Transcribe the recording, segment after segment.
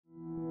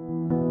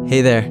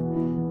Hey there,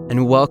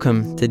 and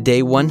welcome to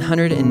day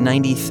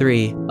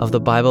 193 of the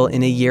Bible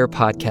in a Year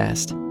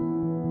podcast.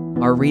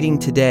 Our reading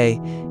today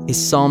is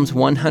Psalms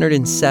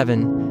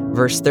 107,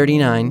 verse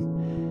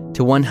 39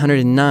 to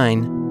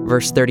 109,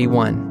 verse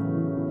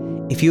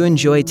 31. If you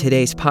enjoyed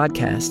today's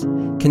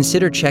podcast,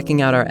 consider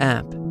checking out our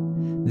app.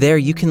 There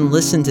you can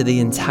listen to the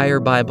entire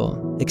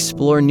Bible,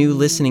 explore new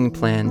listening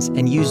plans,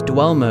 and use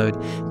dwell mode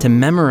to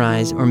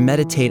memorize or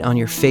meditate on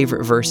your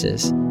favorite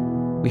verses.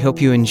 We hope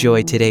you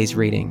enjoy today's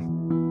reading.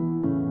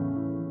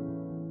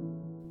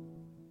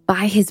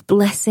 By his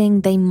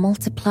blessing they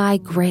multiply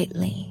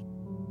greatly,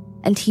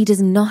 and he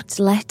does not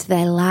let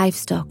their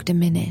livestock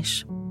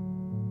diminish.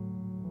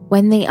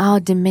 When they are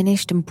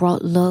diminished and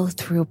brought low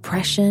through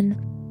oppression,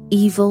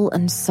 evil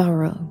and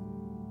sorrow,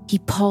 he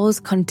pours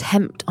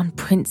contempt on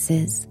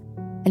princes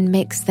and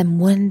makes them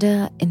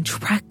wander in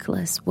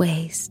trackless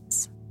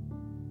wastes.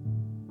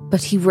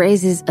 But he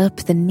raises up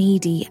the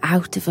needy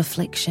out of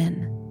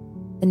affliction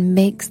and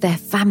makes their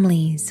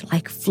families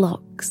like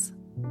flocks.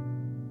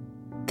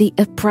 The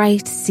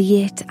upright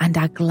see it and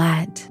are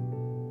glad,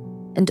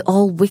 and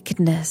all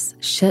wickedness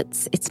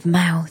shuts its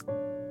mouth.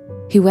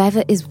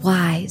 Whoever is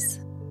wise,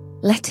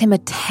 let him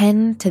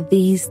attend to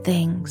these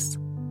things.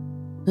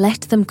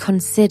 Let them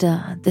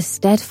consider the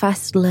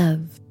steadfast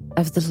love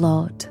of the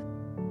Lord.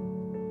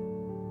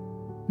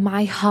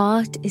 My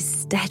heart is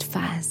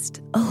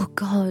steadfast, O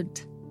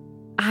God.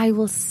 I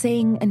will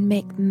sing and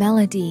make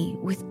melody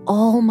with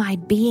all my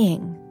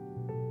being.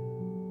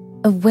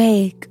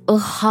 Awake, O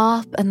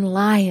harp and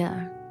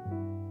lyre.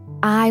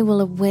 I will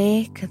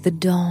awake the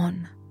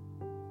dawn.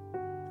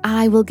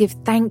 I will give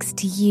thanks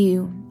to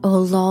you, O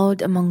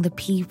Lord, among the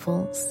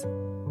peoples.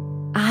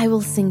 I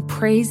will sing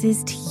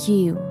praises to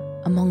you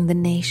among the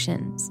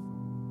nations.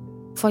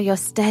 For your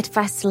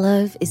steadfast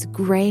love is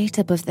great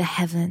above the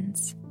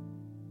heavens.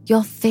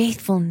 Your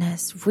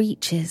faithfulness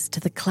reaches to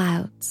the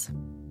clouds.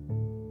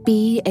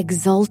 Be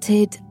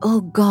exalted, O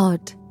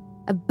God,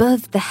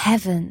 above the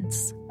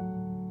heavens.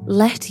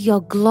 Let your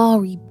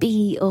glory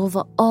be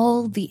over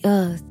all the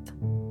earth,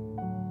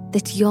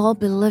 that your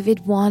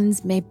beloved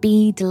ones may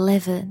be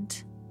delivered.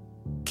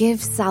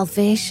 Give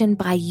salvation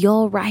by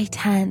your right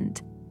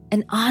hand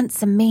and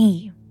answer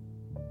me.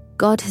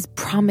 God has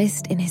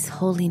promised in his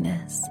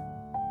holiness.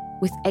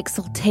 With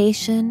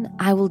exultation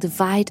I will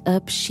divide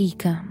up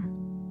Shechem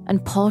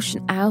and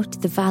portion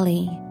out the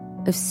valley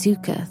of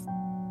Succoth.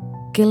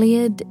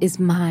 Gilead is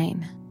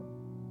mine.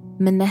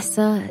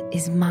 Manasseh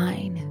is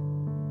mine.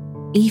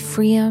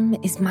 Ephraim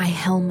is my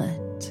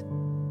helmet.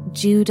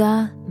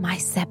 Judah my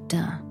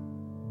scepter.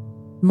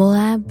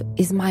 Moab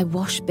is my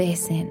wash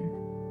basin.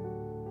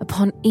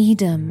 Upon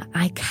Edom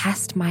I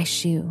cast my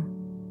shoe.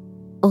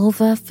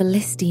 Over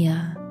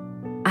Philistia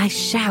I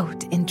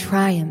shout in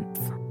triumph.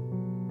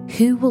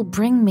 Who will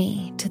bring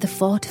me to the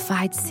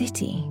fortified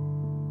city?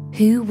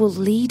 Who will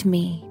lead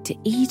me to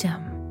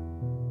Edom?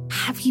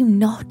 Have you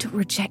not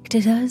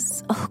rejected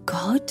us, O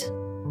God?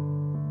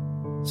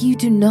 You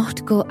do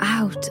not go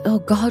out, O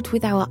God,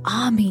 with our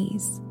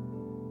armies.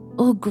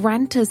 O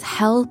grant us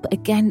help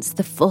against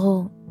the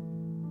foe.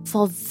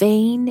 For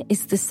vain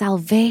is the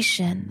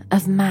salvation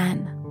of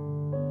man.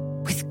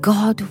 With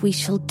God we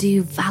shall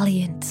do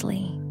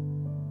valiantly.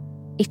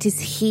 It is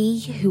he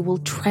who will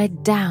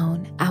tread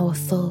down our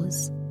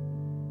foes.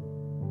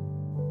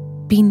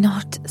 Be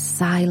not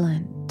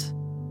silent,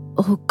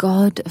 O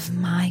God of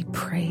my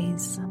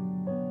praise.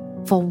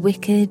 For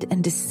wicked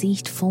and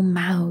deceitful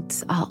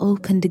mouths are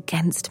opened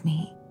against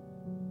me,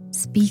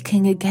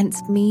 speaking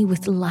against me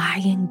with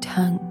lying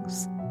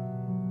tongues.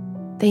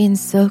 They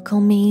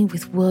encircle me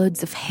with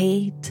words of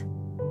hate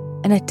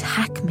and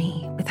attack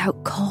me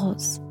without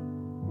cause.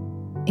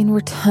 In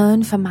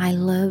return for my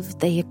love,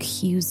 they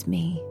accuse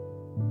me,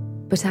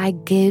 but I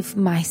give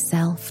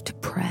myself to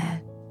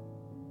prayer.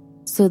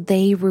 So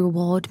they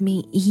reward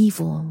me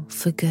evil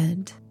for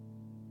good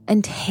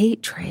and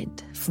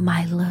hatred for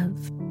my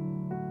love.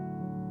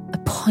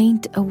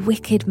 Appoint a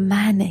wicked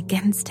man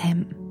against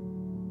him.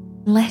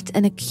 Let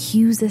an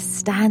accuser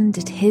stand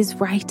at his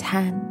right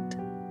hand.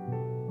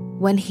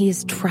 When he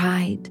is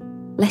tried,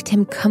 let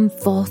him come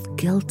forth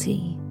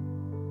guilty.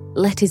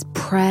 Let his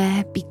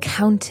prayer be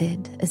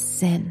counted as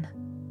sin.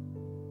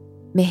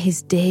 May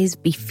his days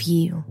be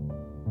few.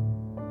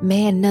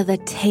 May another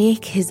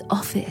take his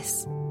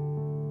office.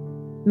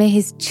 May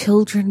his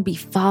children be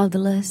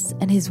fatherless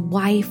and his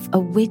wife a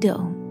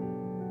widow.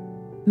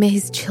 May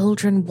his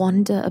children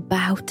wander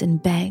about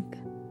and beg,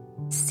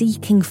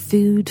 seeking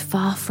food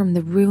far from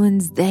the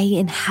ruins they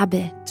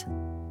inhabit.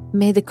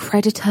 May the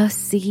creditor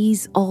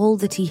seize all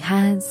that he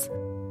has.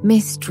 May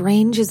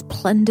strangers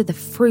plunder the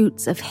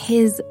fruits of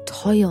his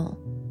toil.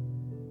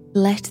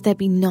 Let there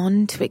be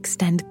none to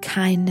extend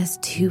kindness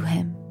to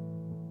him,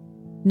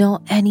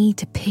 nor any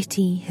to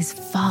pity his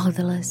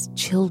fatherless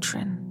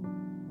children.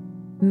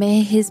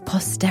 May his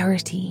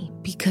posterity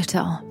be cut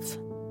off.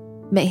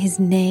 May his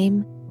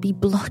name be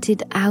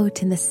blotted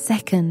out in the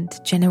second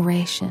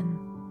generation.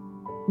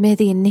 May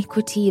the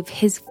iniquity of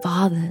his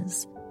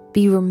fathers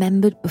be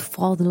remembered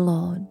before the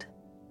Lord,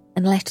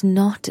 and let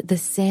not the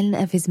sin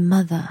of his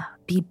mother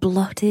be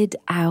blotted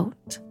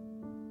out.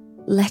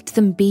 Let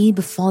them be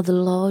before the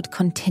Lord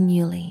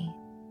continually,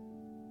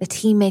 that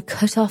he may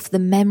cut off the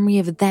memory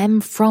of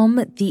them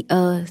from the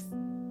earth.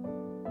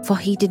 For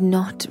he did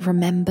not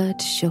remember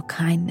to show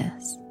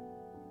kindness,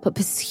 but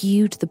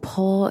pursued the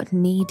poor,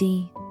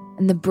 needy,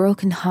 and the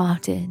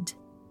broken-hearted,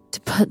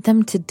 to put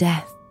them to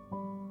death.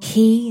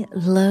 He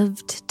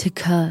loved to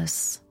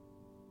curse.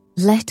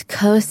 Let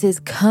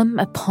curses come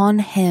upon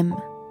him.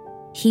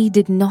 He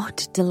did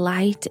not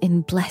delight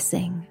in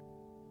blessing.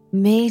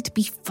 May it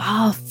be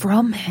far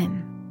from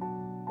him.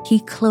 He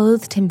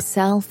clothed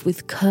himself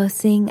with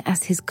cursing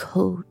as his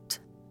coat.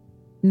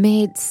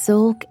 May it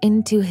soak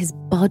into his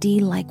body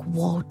like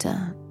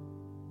water,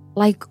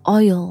 like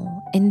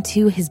oil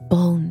into his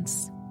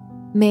bones.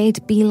 May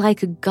it be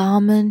like a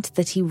garment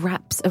that he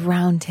wraps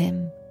around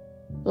him,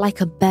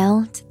 like a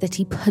belt that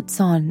he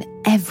puts on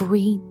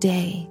every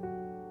day.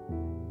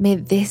 May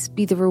this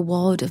be the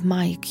reward of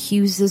my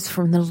accusers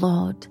from the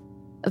Lord,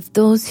 of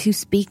those who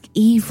speak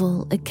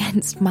evil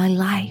against my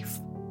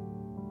life.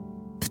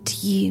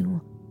 But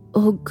you,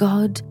 O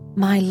God,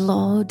 my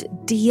Lord,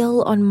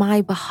 deal on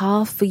my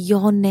behalf for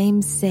your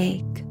name's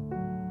sake,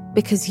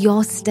 because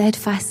your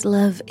steadfast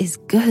love is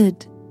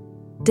good.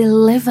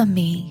 Deliver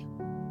me,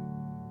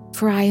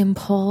 for I am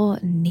poor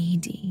and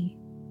needy,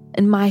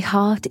 and my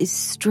heart is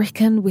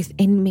stricken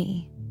within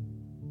me.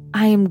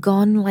 I am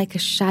gone like a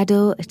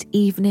shadow at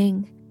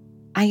evening.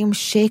 I am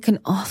shaken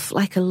off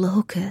like a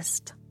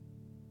locust.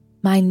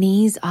 My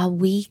knees are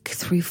weak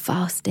through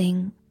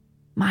fasting.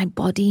 My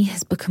body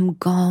has become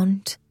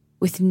gaunt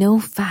with no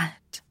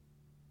fat.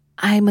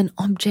 I am an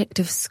object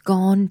of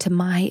scorn to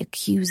my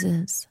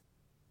accusers.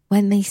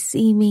 When they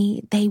see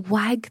me, they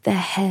wag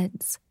their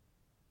heads.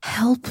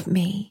 Help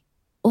me,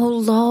 O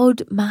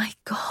Lord my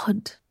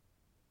God.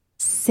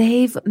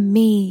 Save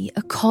me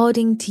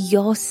according to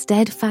your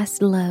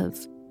steadfast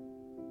love.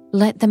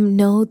 Let them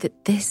know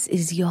that this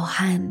is your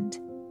hand.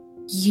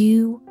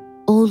 You,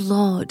 O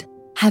Lord,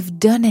 have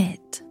done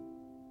it.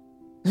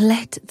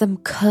 Let them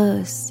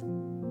curse,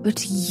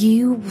 but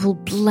you will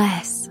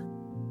bless.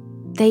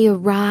 They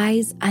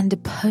arise and are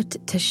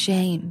put to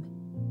shame,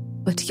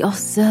 but your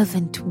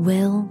servant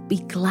will be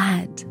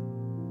glad.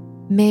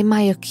 May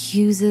my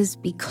accusers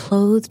be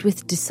clothed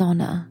with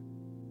dishonor.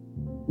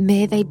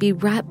 May they be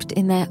wrapped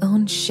in their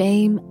own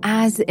shame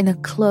as in a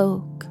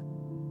cloak.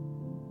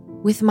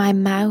 With my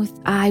mouth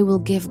I will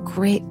give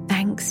great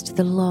thanks to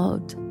the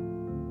Lord.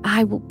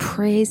 I will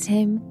praise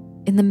him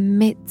in the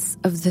midst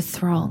of the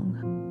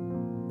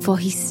throng, for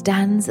he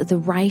stands at the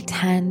right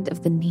hand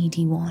of the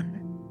needy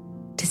one,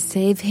 to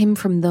save him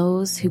from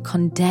those who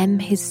condemn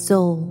his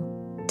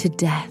soul to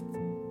death.